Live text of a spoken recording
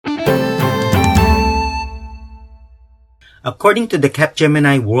According to the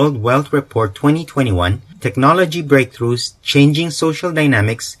Capgemini World Wealth Report 2021, technology breakthroughs, changing social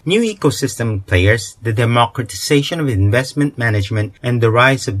dynamics, new ecosystem players, the democratization of investment management, and the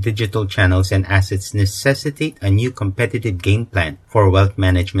rise of digital channels and assets necessitate a new competitive game plan for wealth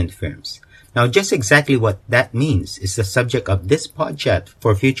management firms. Now, just exactly what that means is the subject of this podcast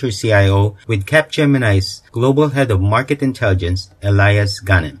for Future CIO with Capgemini's Global Head of Market Intelligence, Elias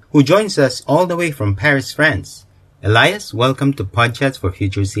Ghanem, who joins us all the way from Paris, France. Elias, welcome to Podcast for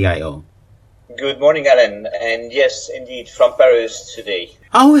Future CIO. Good morning, Alan. And yes, indeed, from Paris today.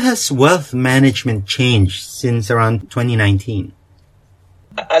 How has wealth management changed since around 2019?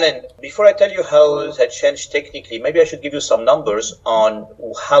 Alan, before I tell you how it had changed technically, maybe I should give you some numbers on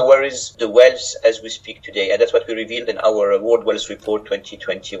where is the wealth as we speak today. And that's what we revealed in our World Wealth Report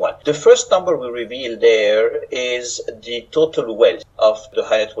 2021. The first number we revealed there is the total wealth of the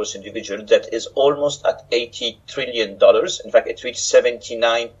high net worth individual that is almost at $80 trillion. In fact, it reached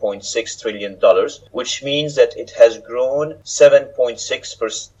 $79.6 trillion, which means that it has grown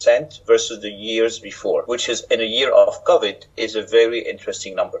 7.6% versus the years before, which is in a year of COVID is a very interesting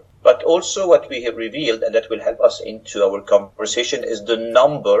number. But also what we have revealed, and that will help us into our conversation, is the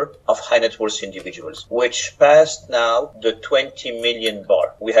number of high net worth individuals, which passed now the 20 million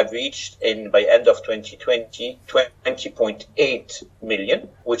bar. We have reached by end of 2020, 20.8 million,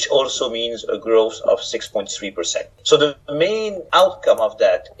 which also means a growth of 6.3%. So the main outcome of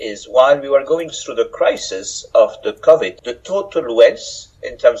that is while we were going through the crisis of the COVID, the total wealth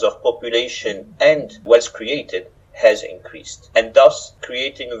in terms of population and wealth created has increased, and thus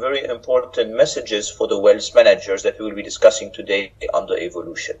creating very important messages for the wealth managers that we will be discussing today on the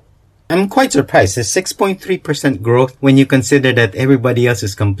evolution. I'm quite surprised. It's 6.3% growth when you consider that everybody else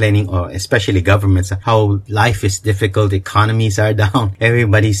is complaining, or especially governments, how life is difficult, economies are down,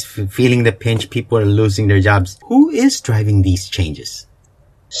 everybody's feeling the pinch, people are losing their jobs. Who is driving these changes?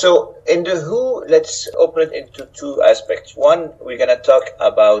 So in the who, let's open it into two aspects. One, we're going to talk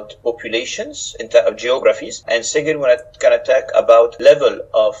about populations in terms of geographies. And second, we're going to talk about level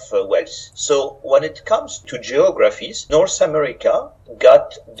of wealth. So when it comes to geographies, North America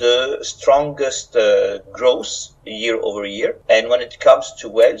got the strongest growth year over year. And when it comes to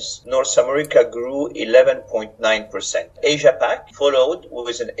wealth, North America grew 11.9%. Asia Pac followed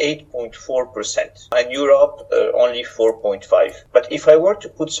with an 8.4%. And Europe only 4.5%. But if I were to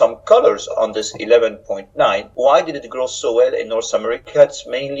put some colors on this 11.9, why did it grow so well in North America? It's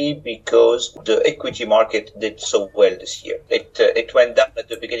mainly because the equity market did so well this year. It went down at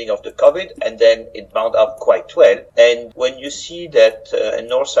the beginning of the COVID, and then it bound up quite well. And when you see that in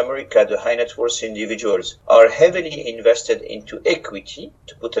North America, the high net worth individuals are heavily invested into equity,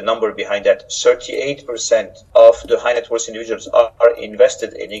 to put a number behind that, 38% of the high net worth individuals are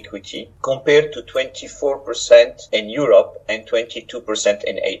invested in equity, compared to 24% in Europe and 22%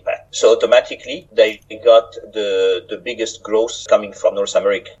 in APAC. So automatically, they got the biggest growth coming from North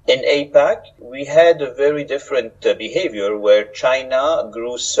America. In APAC, we had a very different behavior where China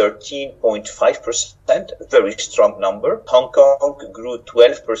grew 13.5%, very strong number. Hong Kong grew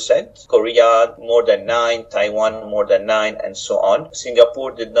 12%, Korea more than 9%, Taiwan more than 9%, and so on.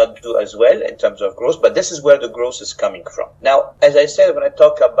 Singapore did not do as well in terms of growth, but this is where the growth is coming from. Now, as I said, when I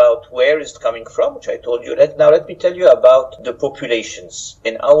talk about where it's coming from, which I told you, let me tell you about the populations.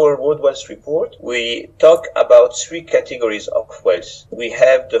 In our World Wealth Report, we talk about three categories of wealth. We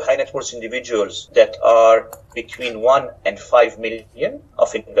have the high net worth individuals that are between 1 and 5 million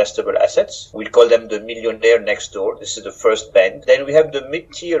of investable assets. We'll call them the millionaire next door. This is the first band. Then we have the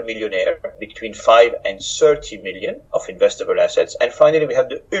mid-tier millionaire between 5 and 30 million of investable assets. And finally, we have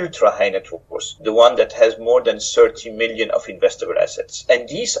the ultra high net worth, the one that has more than 30 million of investable assets. And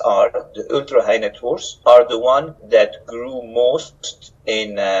these are the ultra high net worth are the one that grew most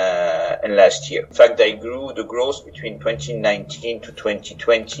in last year. In fact, the growth between 2019 to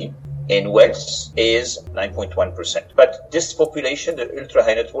 2020 in wealth is 9.1%. But this population, the ultra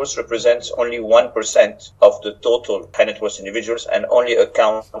high net worth, represents only 1% of the total high net worth individuals and only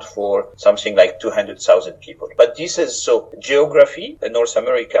account for something like 200,000 people. But this is so geography, North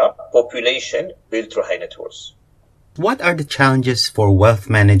America, population, ultra high net worth. What are the challenges for wealth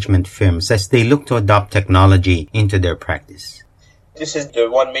management firms as they look to adopt technology into their practice? This is the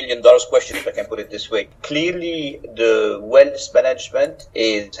 $1 million question, if I can put it this way. Clearly, the wealth management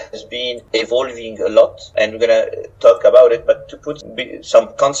has been evolving a lot, and we're going to talk about it. But to put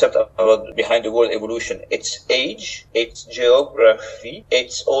some concept behind the word evolution, it's age, it's geography,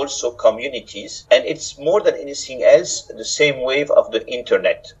 it's also communities, and it's more than anything else the same wave of the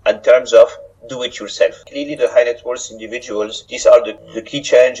internet in terms of do it yourself. Clearly, the high net worth individuals, these are the key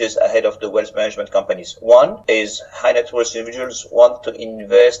challenges ahead of the wealth management companies. One is high net worth individuals want to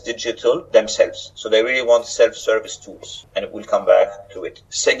invest digital themselves. So they really want self-service tools, and we'll come back to it.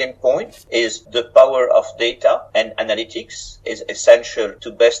 Second point is the power of data and analytics is essential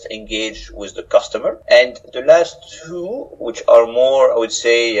to best engage with the customer. And the last two, which are more, I would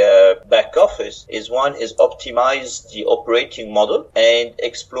say, back office, is one is optimize the operating model and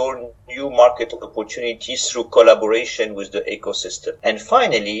explore new market opportunities through collaboration with the ecosystem. And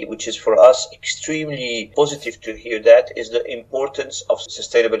finally, which is for us extremely positive to hear that, is the importance of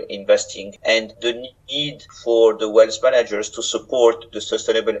sustainable investing and the need for the wealth managers to support the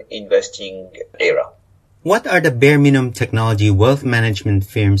sustainable investing era. What are the bare minimum technology wealth management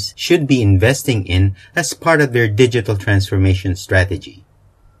firms should be investing in as part of their digital transformation strategy?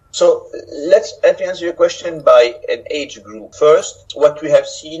 So let me answer your question by an age group. First, what we have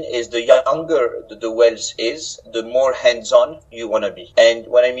seen is the younger the wealth is, the more hands-on you want to be. And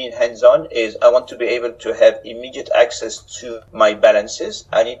what I mean hands-on is I want to be able to have immediate access to my balances.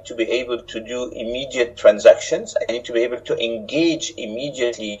 I need to be able to do immediate transactions. I need to be able to engage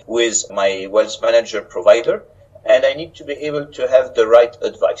immediately with my wealth manager provider. And I need to be able to have the right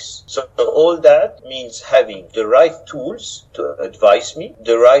advice. So all that means having the right tools to advise me,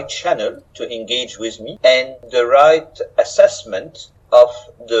 the right channel to engage with me, and the right assessment of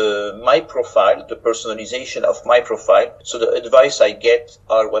my profile, the personalization of my profile, so the advice I get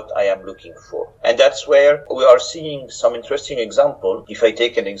are what I am looking for. And that's where we are seeing some interesting example. If I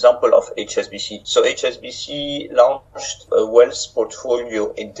take an example of HSBC. So HSBC launched a wealth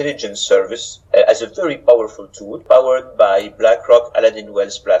portfolio intelligence service as a very powerful tool powered by BlackRock Aladdin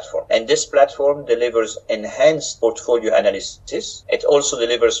Wealth platform. And this platform delivers enhanced portfolio analysis. It also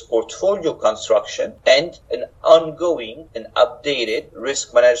delivers portfolio construction and an ongoing and updated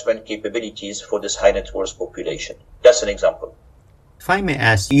risk management capabilities for this high net worth population. That's an example. If I may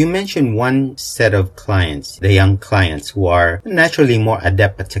ask, you mentioned one set of clients, the young clients who are naturally more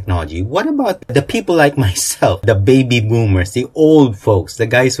adept at technology. What about the people like myself, the baby boomers, the old folks, the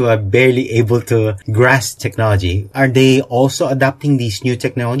guys who are barely able to grasp technology? Are they also adopting these new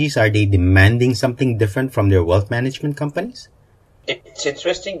technologies? Are they demanding something different from their wealth management companies? It's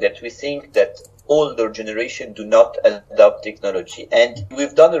interesting that we think that older generation do not adopt technology. And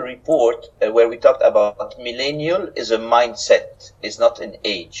we've done a report where we talked about millennial is a mindset, is not an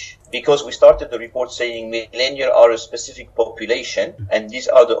age. Because we started the report saying millennials are a specific population, and these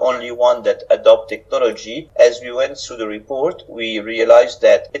are the only one that adopt technology. As we went through the report, we realized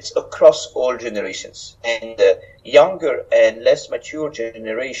that it's across all generations. And younger and less mature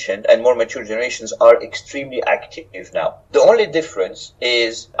generation and more mature generations are extremely active now. The only difference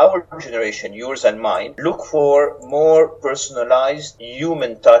is our generation, yours and mine, look for more personalized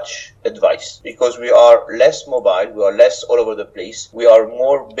human touch advice because we are less mobile, we are less all over the place, we are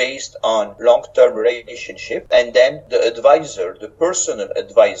more based on long-term relationship, and then the advisor, the personal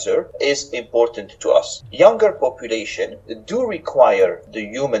advisor, is important to us. Younger population do require the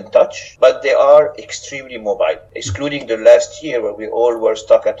human touch, but they are extremely mobile, excluding the last year where we all were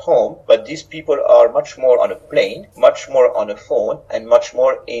stuck at home. But these people are much more on a plane, much more on a phone, and much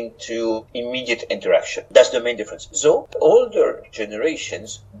more into immediate interaction. That's the main difference. So older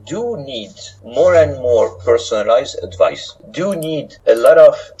generations do need more and more personalized advice, do need a lot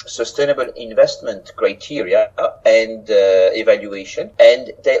of sustainable investment criteria and evaluation,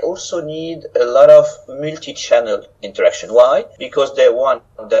 and they also need a lot of multi-channel interaction. Why? Because they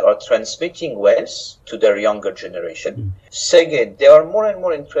are transmitting wealth to their younger generation. Second, they are more and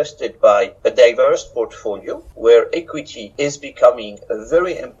more interested by a diverse portfolio where equity is becoming a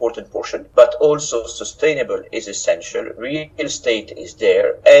very important portion, but also sustainable is essential. Real estate is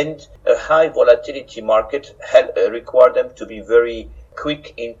there, and a high volatility market require them to be very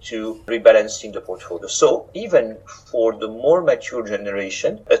quick into rebalancing the portfolio. So even for the more mature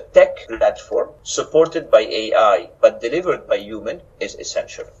generation, a tech platform supported by AI but delivered by human is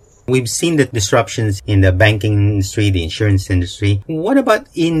essential. We've seen the disruptions in the banking industry, the insurance industry. What about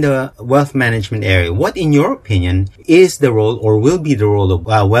in the wealth management area? What, in your opinion, is the role or will be the role of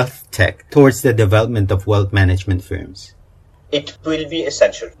wealth tech towards the development of wealth management firms? It will be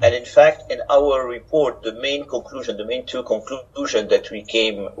essential. And in fact, in our report, the main two conclusions that we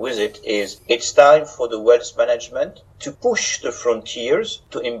came with it is it's time for the wealth management to push the frontiers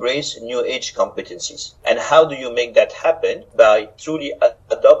to embrace new age competencies. And how do you make that happen? By truly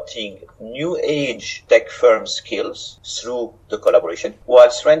adopting new age tech firm skills through the collaboration while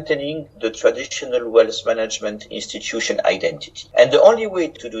strengthening the traditional wealth management institution identity. And the only way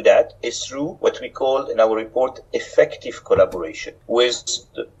to do that is through what we call in our report effective collaboration with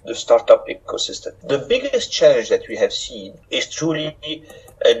the startup ecosystem. The biggest challenge that we have seen is truly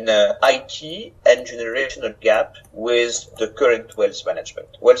an IT and generational gap with the current wealth management.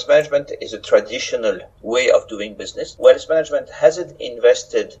 Wealth management is a traditional way of doing business. Wealth management hasn't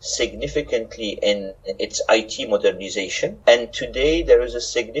invested significantly in its IT modernization, and today there is a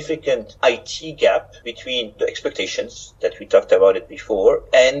significant IT gap between the expectations that we talked about it before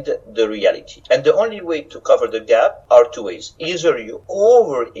and the reality. And the only way to cover the gap are two ways. Either you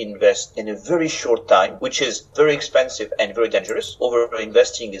over-invest in a very short time, which is very expensive and very dangerous.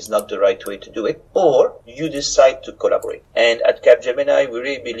 Over-investing is not the right way to do it, or you decide to collaborate. And at Capgemini, we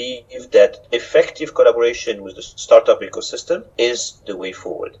really believe that effective collaboration with the startup ecosystem is the way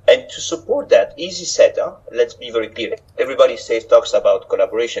forward. And to support that, easy said, let's be very clear. Everybody talks about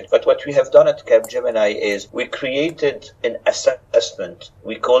collaboration, but what we have done at Capgemini is we created an assessment.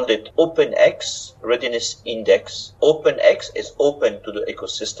 We called it OpenX Readiness Index. OpenX is open to the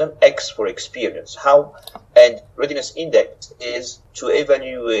ecosystem, X for experience. How? And Readiness Index is to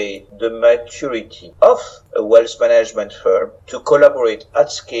evaluate the maturity of a wealth management firm to collaborate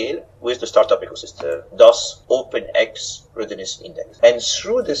at scale with the startup ecosystem, thus OpenX Readiness Index. And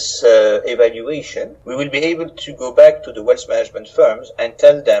through this evaluation, we will be able to go back to the wealth management firms and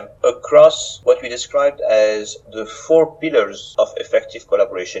tell them across what we described as the 4 pillars of effective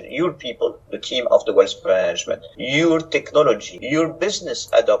collaboration: your people, the team of the wealth management, your technology, your business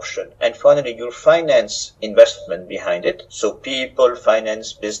adoption, and finally your finance investment behind it. So people,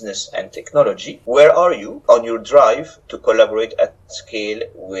 finance, business, and technology. Where are you on your drive to collaborate at scale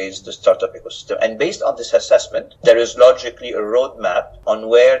with the startup ecosystem? And based on this assessment, there is logically a roadmap on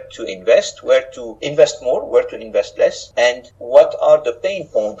where to invest more, where to invest less, and what are the pain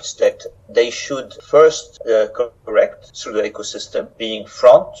points that they should first correct through the ecosystem, being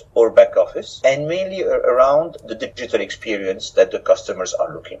front or back office, and mainly around the digital experience that the customers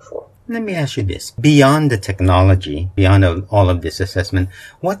are looking for. Let me ask you this. Beyond the technology, beyond all of this assessment,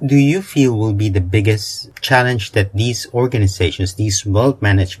 what do you feel will be the biggest challenge that these organizations, these wealth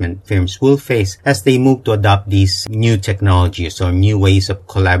management firms will face as they move to adopt these new technologies or new ways of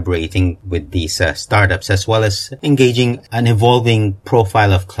collaborating with these startups, as well as engaging an evolving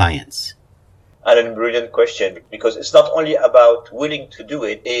profile of clients? And a brilliant question, because it's not only about willing to do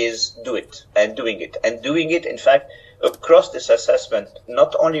it, is do it and doing it. And doing it, in fact, across this assessment,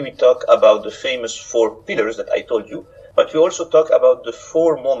 not only we talk about the famous 4 pillars that I told you, but we also talk about the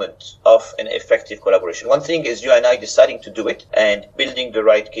 4 moments of an effective collaboration. One thing is you and I deciding to do it and building the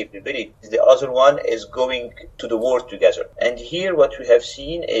right capability. The other one is going to the war together. And here what we have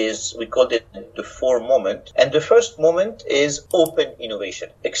seen is, we called it the 4 moment. And the first moment is open innovation,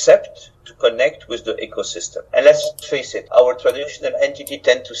 except to connect with the ecosystem. And let's face it, our traditional entity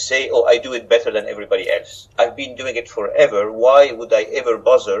tend to say, oh, I do it better than everybody else. I've been doing it forever. Why would I ever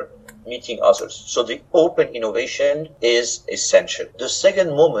bother meeting others? So the open innovation is essential. The second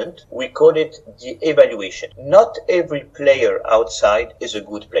moment, we call it the evaluation. Not every player outside is a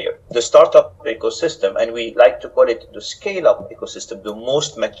good player. The startup ecosystem, and we like to call it the scale-up ecosystem, the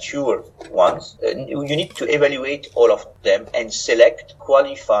most mature ones, you need to evaluate all of them and select,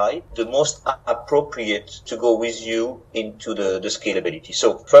 qualify the most appropriate to go with you into the scalability.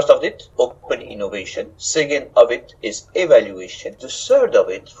 So first of it, open innovation. Second of it is evaluation. The third of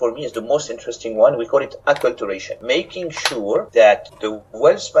it, for me, is the most interesting one. We call it acculturation, making sure that the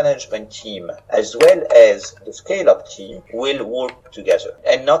wealth management team as well as the scale-up team will work together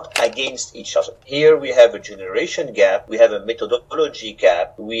and not against each other. Here we have a generation gap, we have a methodology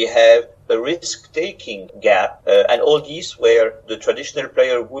gap, we have a risk-taking gap, and all these where the traditional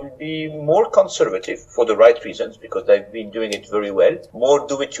player will be more conservative for the right reasons, because they've been doing it very well, more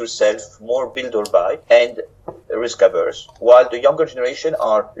do-it-yourself, more build or buy, and risk-averse, while the younger generation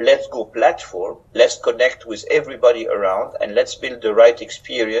are let's go platform, let's connect with everybody around, and let's build the right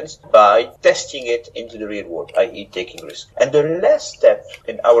experience by testing it into the real world, i.e. taking risk. And the last step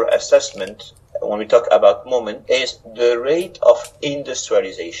in our assessment when we talk about moment is the rate of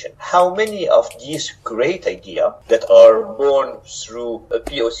industrialization. How many of these great ideas that are born through a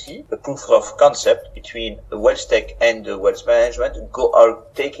POC, a proof of concept between the wealth tech and the wealth management, are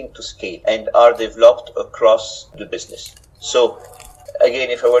taken to scale and are developed across the business? So again,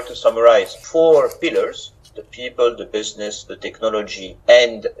 if I were to summarize 4 pillars, the people, the business, the technology,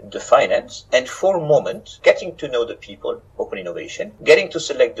 and the finance. And for a moment, getting to know the people, open innovation, getting to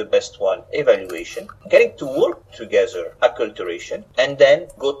select the best one, evaluation, getting to work together, acculturation, and then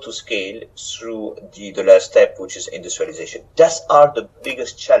go to scale through the last step, which is industrialization. That's the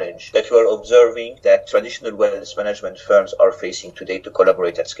biggest challenge that we are observing that traditional wealth management firms are facing today to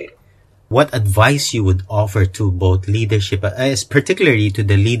collaborate at scale. What advice you would offer to both leadership, particularly to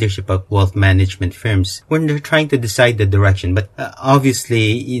the leadership of wealth management firms when they're trying to decide the direction? But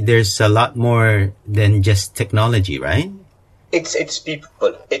obviously, there's a lot more than just technology, right? It's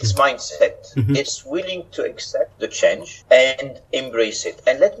people, it's mindset. Mm-hmm. It's willing to accept the change and embrace it.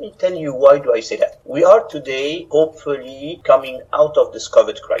 And let me tell you, why do I say that? We are today hopefully coming out of this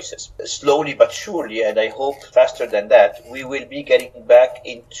COVID crisis. Slowly but surely, and I hope faster than that, we will be getting back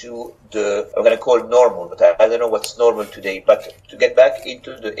into I'm going to call normal, but I don't know what's normal today, but to get back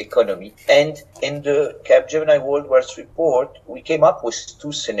into the economy. And in the Capgemini World Wealth Report, we came up with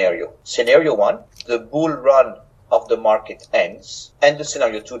two scenarios. Scenario one, the bull run of the market ends, and the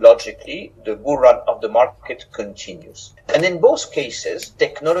scenario two, logically, the bull run of the market continues. And in both cases,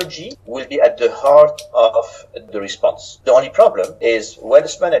 technology will be at the heart of the response. The only problem is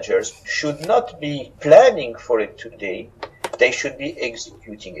wealth managers should not be planning for it today, they should be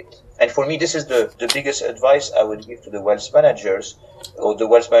executing it. And for me, this is the biggest advice I would give to the wealth managers or the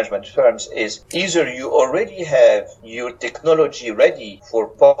wealth management firms is either you already have your technology ready for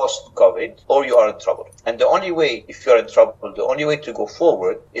post-COVID or you are in trouble. And the only way, if you are in trouble, the only way to go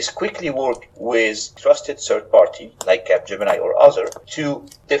forward is quickly work with trusted third party like Capgemini or other to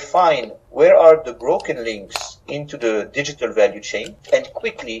define where are the broken links into the digital value chain and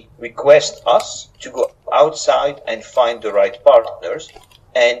quickly request us to go outside and find the right partners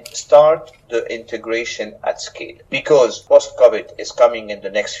and start the integration at scale. Because post-COVID is coming in the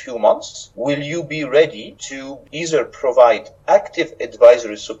next few months, will you be ready to either provide active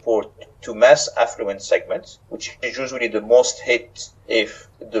advisory support to mass affluent segments, which is usually the most hit if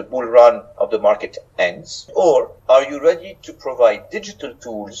the bull run of the market ends, or are you ready to provide digital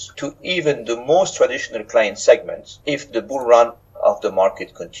tools to even the most traditional client segments if the bull run of the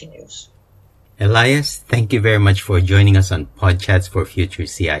market continues? Elias, thank you very much for joining us on Podchats for Future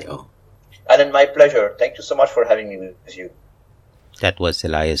CIO. And my pleasure. Thank you so much for having me with you. That was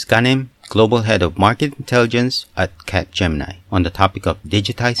Elias Ghanem, Global Head of Market Intelligence at Capgemini, on the topic of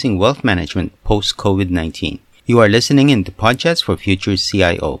digitizing wealth management post-COVID-19. You are listening in to Podchats for Future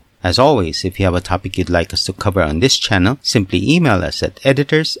CIO. As always, if you have a topic you'd like us to cover on this channel, simply email us at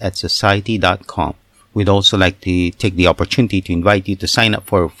editors@society.com. We'd also like to take the opportunity to invite you to sign up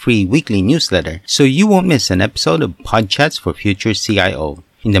for a free weekly newsletter so you won't miss an episode of Podchats for Future CIO.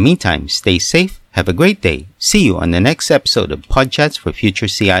 In the meantime, stay safe, have a great day. See you on the next episode of Podchats for Future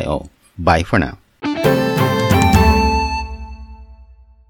CIO. Bye for now.